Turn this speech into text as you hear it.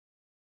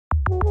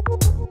This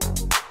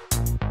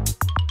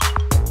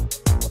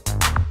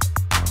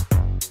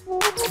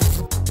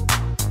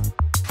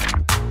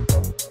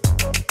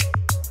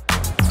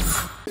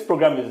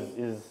program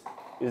is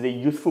a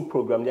useful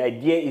program. The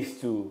idea is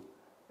to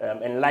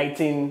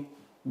enlighten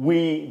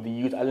the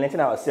youth, enlighten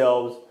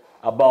ourselves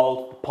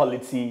about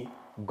polity,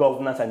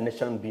 governance, and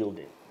nation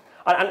building.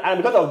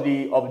 And because of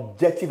the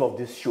objective of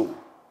this show,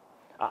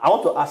 I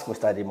want to ask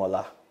Mr.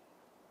 Ademola,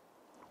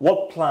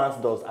 what plans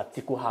does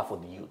Atiku have for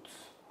the youth?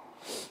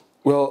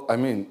 Well, I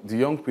mean, the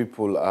young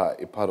people are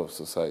a part of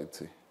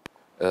society.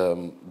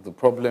 The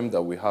problem that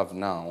we have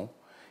now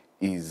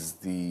is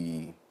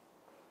there's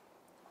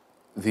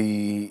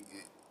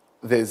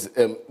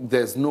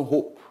no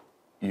hope,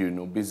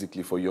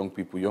 basically for young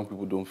people. Young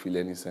people don't feel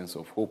any sense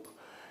of hope.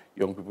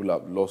 Young people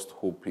have lost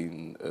hope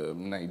in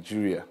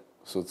Nigeria,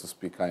 so to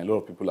speak, and a lot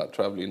of people are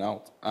traveling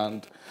out.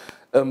 And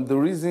the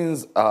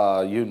reasons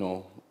are,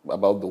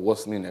 about the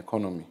worsening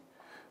economy.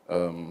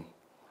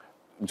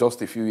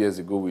 Just a few years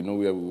ago, we know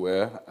where we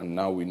were, and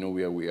now we know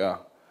where we are.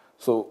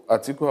 So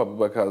Atiku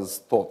Abubakar's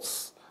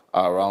thoughts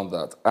are around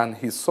that. And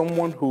he's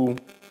someone who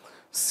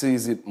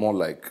sees it more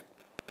like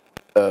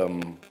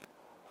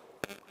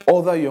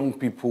other young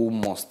people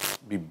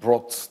must be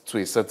brought to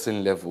a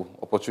certain level.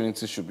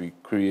 Opportunities should be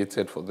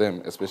created for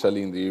them,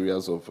 especially in the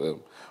areas of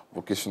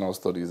vocational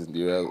studies, in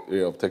the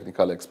area of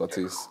technical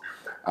expertise,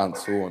 and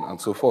so on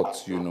and so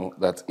forth,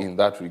 that in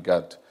that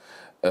regard,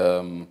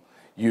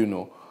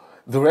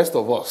 the rest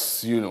of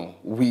us,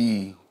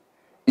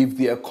 if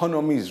the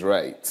economy is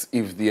right,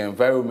 if the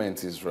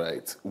environment is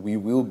right, we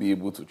will be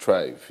able to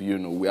thrive.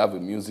 We have a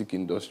music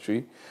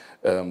industry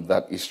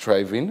that is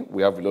thriving.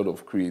 We have a lot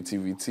of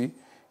creativity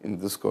in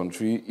this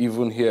country.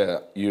 Even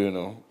here,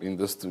 in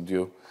the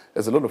studio,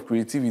 there's a lot of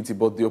creativity,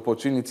 but the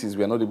opportunities,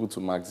 we are not able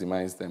to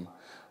maximize them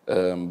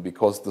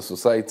because the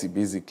society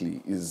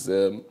basically is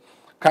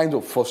kind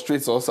of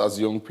frustrates us as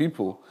young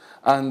people.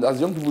 And as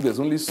young people,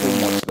 there's only so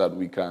much that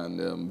we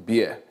can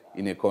bear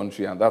in a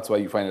country, and that's why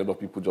you find a lot of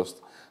people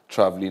just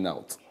traveling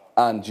out.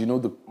 And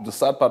the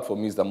sad part for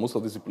me is that most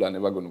of these people are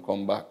never going to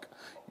come back,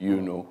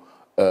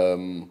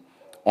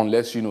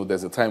 unless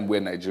there's a time where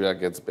Nigeria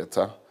gets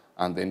better,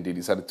 and then they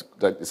decide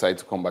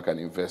to come back and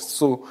invest.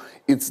 So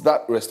it's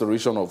that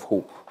restoration of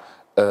hope.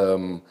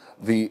 And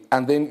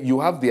then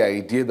you have the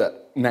idea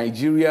that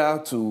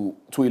Nigeria, to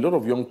a lot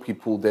of young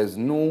people, there's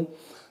no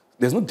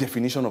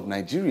definition of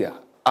Nigeria.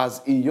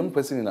 As a young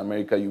person in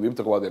America, you'll be able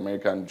to talk about the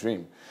American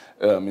dream.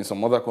 In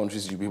some other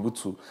countries, you'll be able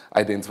to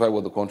identify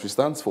what the country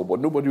stands for, but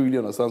nobody really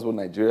understands what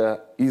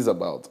Nigeria is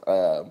about.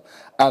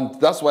 And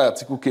that's why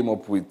Atiku came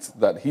up with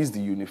that he's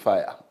the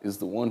unifier. He's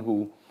the one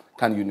who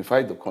can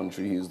unify the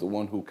country. He's the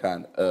one who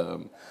can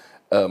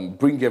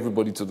bring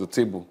everybody to the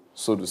table,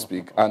 so to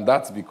speak. And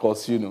that's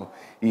because, he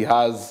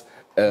has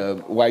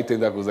white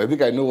tentacles. I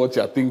think I know what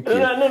you're thinking.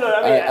 No.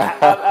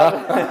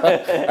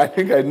 I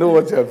think I know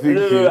what you're thinking.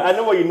 No. I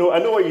know what you know. I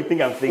know what you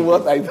think I'm thinking.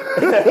 But I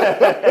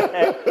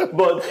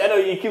know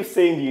you keep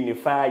saying the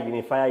unifier.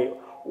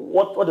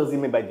 What does it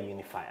mean by the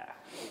unifier?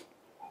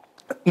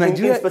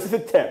 Nigeria, in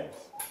specific terms.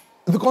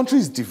 The country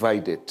is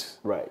divided.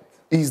 Right.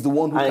 He's the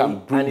one who can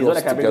bring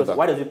us together.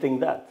 Why does he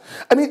think that?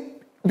 I mean,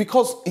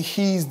 because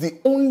he's the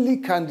only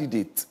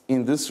candidate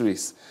in this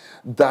race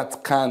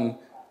that can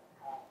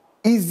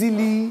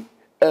easily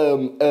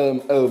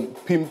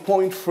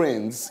pinpoint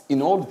friends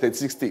in all the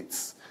 36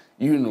 states.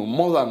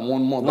 More than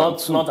one, more than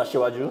two. Not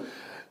Asiwaju?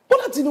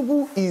 Bola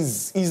Tinubu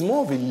is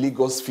more of a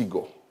Lagos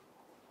figure.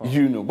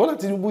 Bola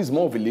Tinubu is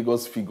more of a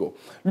Lagos figure.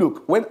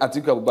 Look, when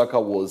Atiku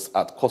Abubakar was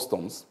at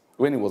customs,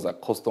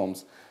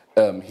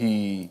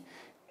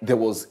 there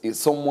was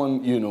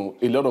someone,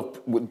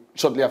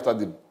 shortly after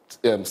the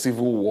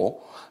Civil War,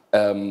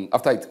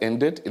 after it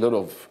ended, a lot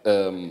of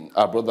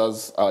our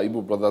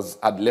Igbo brothers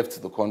had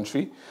left the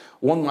country.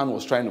 One man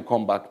was trying to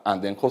come back,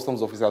 and then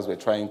customs officers were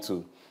trying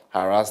to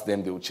harass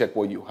them. They would check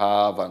what you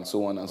have, and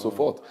so on and so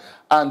forth.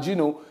 And,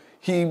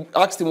 he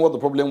asked him what the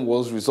problem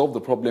was, resolved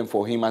the problem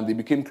for him, and they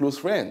became close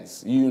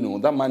friends.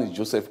 That man is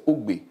Joseph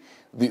Ogbe,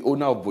 the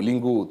owner of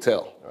Bolingo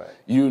Hotel. Right.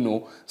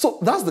 So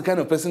that's the kind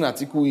of person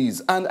Atiku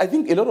is. And I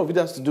think a lot of it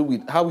has to do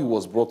with how he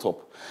was brought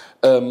up.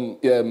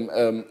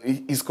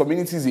 His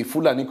community is a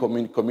Fulani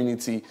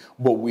community,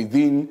 but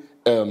within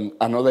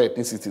another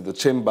ethnicity, the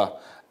Chemba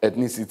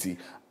ethnicity.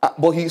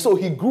 But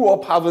he grew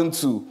up having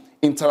to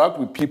interact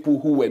with people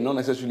who were not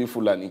necessarily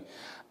Fulani.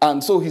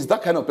 And so he's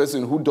that kind of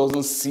person who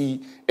doesn't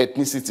see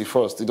ethnicity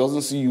first. He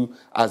doesn't see you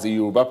as a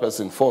Yoruba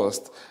person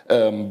first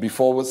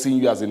before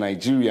seeing you as a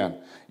Nigerian,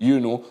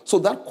 So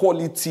that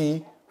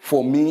quality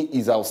for me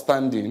is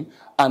outstanding.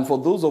 And for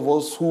those of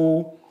us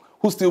who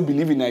still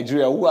believe in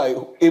Nigeria, who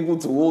are able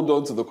to hold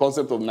on to the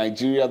concept of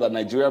Nigeria, that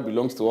Nigeria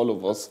belongs to all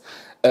of us,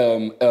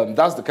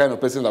 that's the kind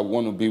of person that we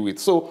want to be with.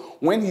 So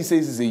when he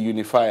says he's a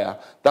unifier,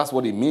 that's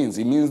what it means.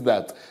 It means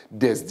that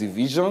there's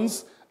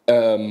divisions,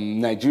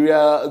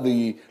 Nigeria,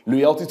 the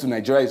loyalty to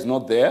Nigeria is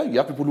not there. You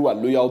have people who are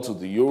loyal to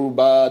the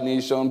Yoruba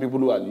nation, people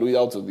who are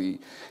loyal to the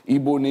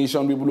Igbo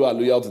nation, people who are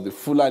loyal to the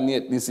Fulani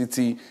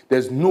ethnicity.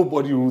 There's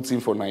nobody rooting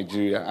for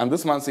Nigeria. And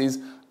this man says,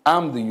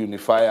 I'm the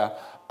unifier.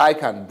 I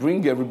can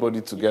bring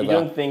everybody together. You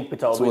don't think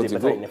Peter Obi is a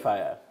better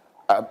unifier?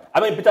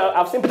 I mean,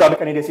 I've seen Peter Obi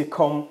candidacy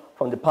come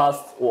from the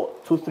past,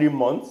 2-3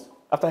 months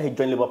after he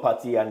joined Labour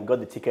Party and got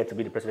the ticket to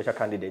be the presidential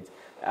candidate.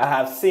 I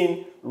have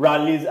seen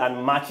rallies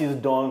and marches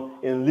done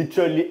in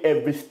literally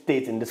every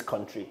state in this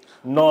country.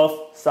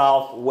 North,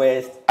 south,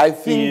 west,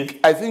 east.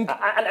 And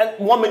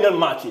 1 million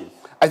marches.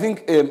 I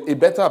think a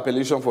better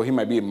appellation for him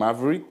might be a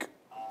maverick,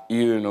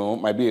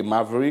 might be a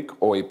maverick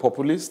or a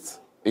populist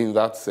in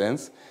that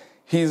sense.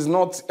 He's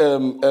not,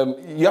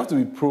 you have to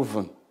be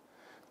proven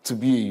to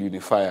be a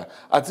unifier.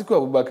 Atiku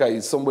Abubakar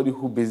is somebody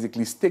who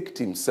basically staked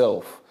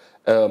himself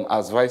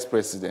as vice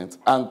president.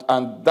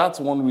 And that's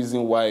one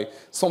reason why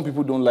some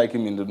people don't like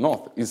him in the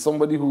north. He's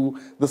somebody who,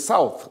 the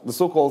south, the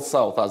so-called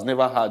south, has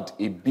never had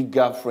a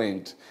bigger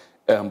friend,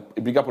 a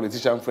bigger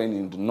politician friend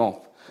in the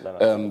north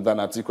than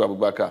Atiku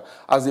Abubakar.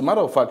 As a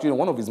matter of fact,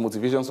 one of his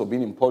motivations for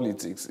being in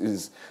politics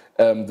is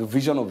the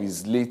vision of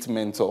his late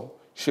mentor,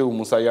 Shehu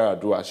Musa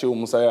Yar'Adua. Shehu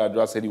Musa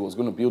Yar'Adua said he was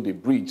going to build a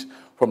bridge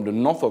from the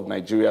north of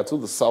Nigeria to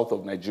the south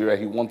of Nigeria.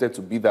 He wanted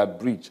to be that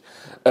bridge.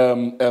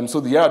 So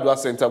the Yar'Adua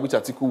Center, which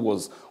Atiku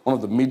was one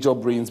of the major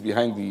brains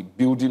behind the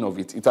building of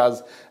it,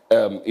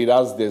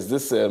 there's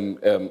this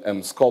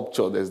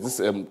sculpture, there's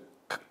this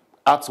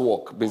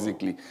artwork,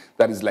 basically,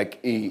 that is like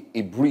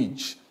a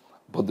bridge,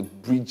 but the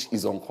bridge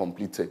is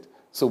uncompleted.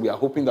 So we are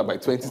hoping that by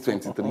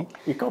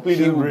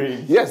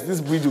 2023, yes,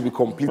 this bridge will be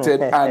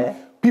completed and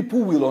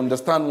people will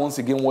understand once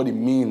again what it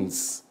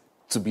means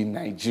to be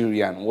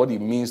Nigerian, what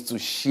it means to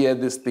share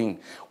this thing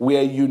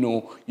where,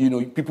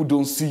 people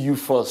don't see you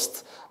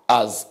first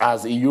as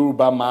a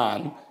Yoruba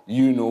man,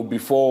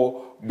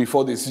 before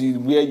they see you,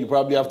 where you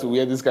probably have to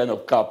wear this kind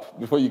of cap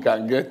before you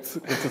can get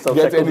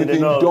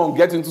anything done,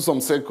 get into some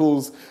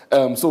circles.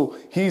 So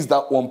he's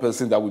that one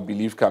person that we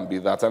believe can be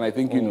that. And I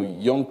think,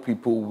 young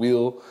people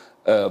will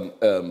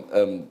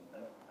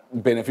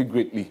benefit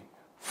greatly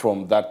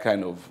from that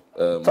kind of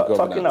governance.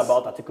 Talking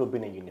about Atiku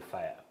being a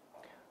unifier,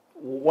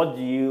 what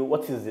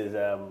is his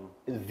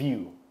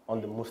view on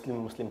the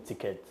Muslim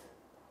ticket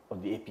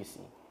of the APC?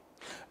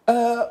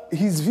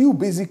 His view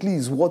basically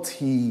is what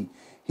he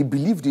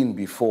believed in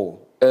before.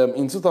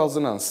 In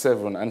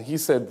 2007, and he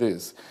said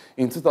this,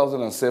 in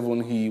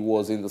 2007 he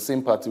was in the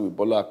same party with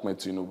Bola Ahmed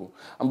Tinubu,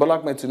 and Bola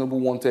Ahmed Tinubu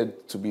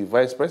wanted to be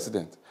vice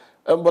president.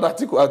 But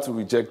Atiku had to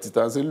reject it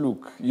and say,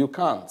 look, you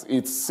can't.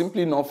 It's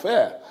simply not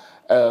fair.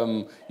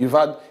 You've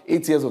had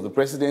 8 years of the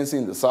presidency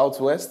in the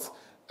Southwest,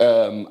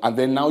 and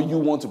then now you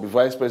want to be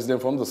vice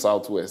president from the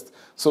Southwest.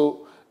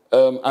 So,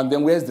 and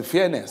then where's the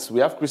fairness? We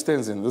have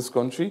Christians in this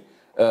country.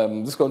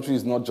 This country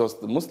is not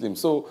just the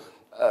Muslims. So,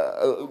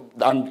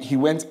 and he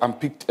went and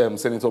picked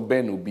Senator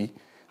Ben Obi,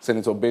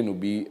 and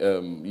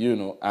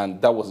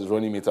that was his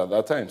running mate at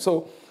that time.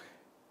 So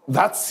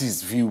that's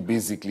his view,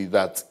 basically,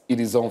 that it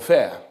is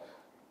unfair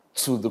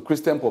to the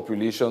Christian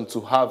population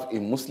to have a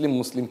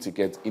Muslim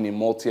ticket in a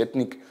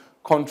multi-ethnic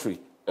country.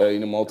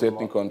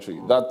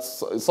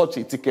 That's such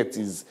a ticket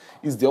is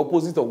the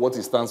opposite of what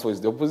it stands for. It's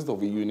the opposite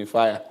of a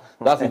unifier.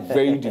 That's a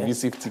very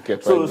divisive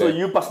ticket. So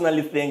you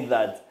personally think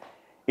that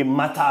it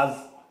matters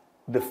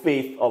the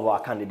faith of our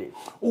candidates?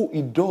 Oh,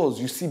 it does.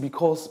 You see,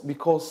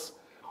 because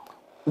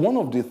one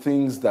of the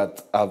things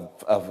that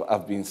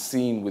I've been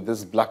seeing with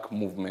this black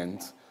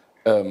movement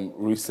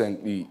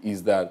recently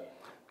is that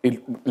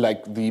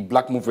like the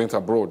black movement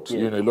abroad,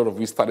 a lot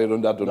of it started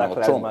under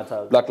Donald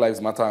Trump. Black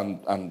Lives Matter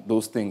and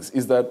those things,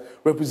 is that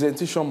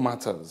representation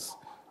matters,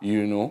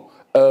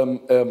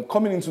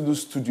 Coming into the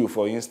studio,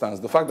 for instance,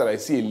 the fact that I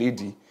see a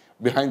lady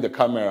behind the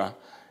camera,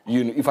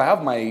 if I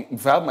have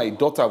my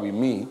daughter with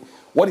me,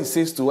 what it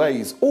says to her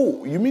is,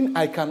 oh, you mean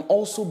I can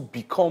also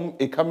become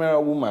a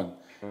camera woman?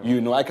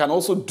 I can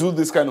also do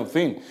this kind of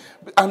thing.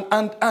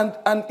 And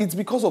it's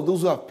because of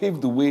those who have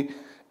paved the way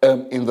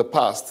in the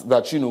past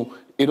that,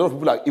 a lot of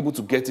people are able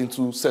to get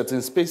into certain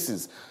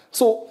spaces.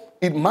 So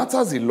it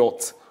matters a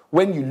lot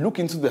when you look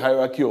into the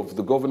hierarchy of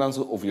the governance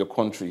of your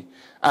country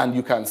and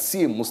you can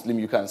see a Muslim,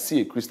 you can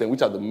see a Christian,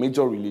 which are the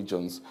major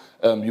religions.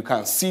 You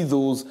can see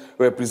those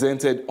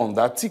represented on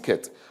that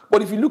ticket.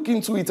 But if you look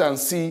into it and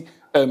see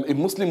a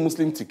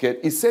Muslim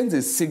ticket, it sends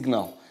a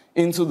signal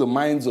into the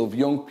minds of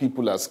young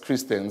people as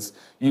Christians,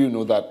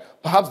 that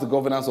perhaps the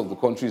governance of the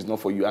country is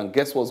not for you. And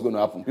guess what's going to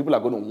happen? People are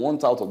going to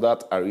want out of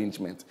that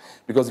arrangement.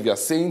 Because if you're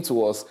saying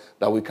to us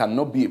that we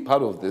cannot be a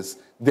part of this,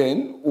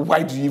 then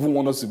why do you even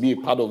want us to be a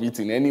part of it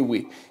in any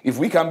way? If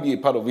we can't be a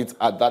part of it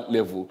at that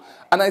level.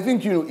 And I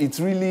think, it's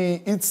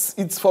really,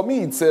 it's for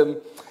me,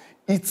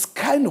 it's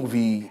kind of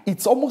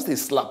it's almost a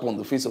slap on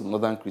the face of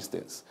Northern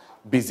Christians,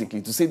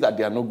 basically, to say that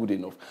they are not good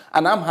enough.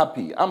 And I'm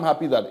happy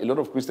that a lot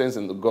of Christians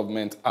in the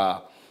government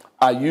are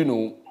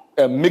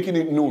making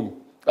it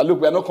known And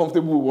look, we are not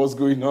comfortable with what's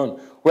going on.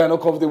 We are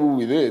not comfortable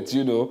with it,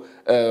 you know.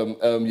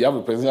 You have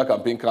a presidential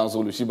campaign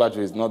council, Lushibajo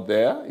is not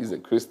there. He's a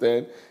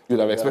Christian.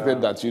 You'd have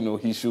expected that, you know,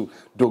 he should.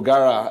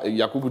 Dogara,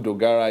 Yakubu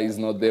Dogara is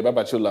not there.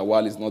 Babachir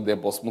Lawal is not there.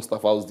 Boss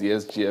Mustafa, who's the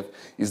SGF,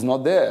 is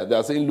not there. They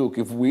are saying, look,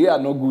 if we are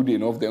not good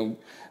enough,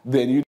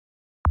 then you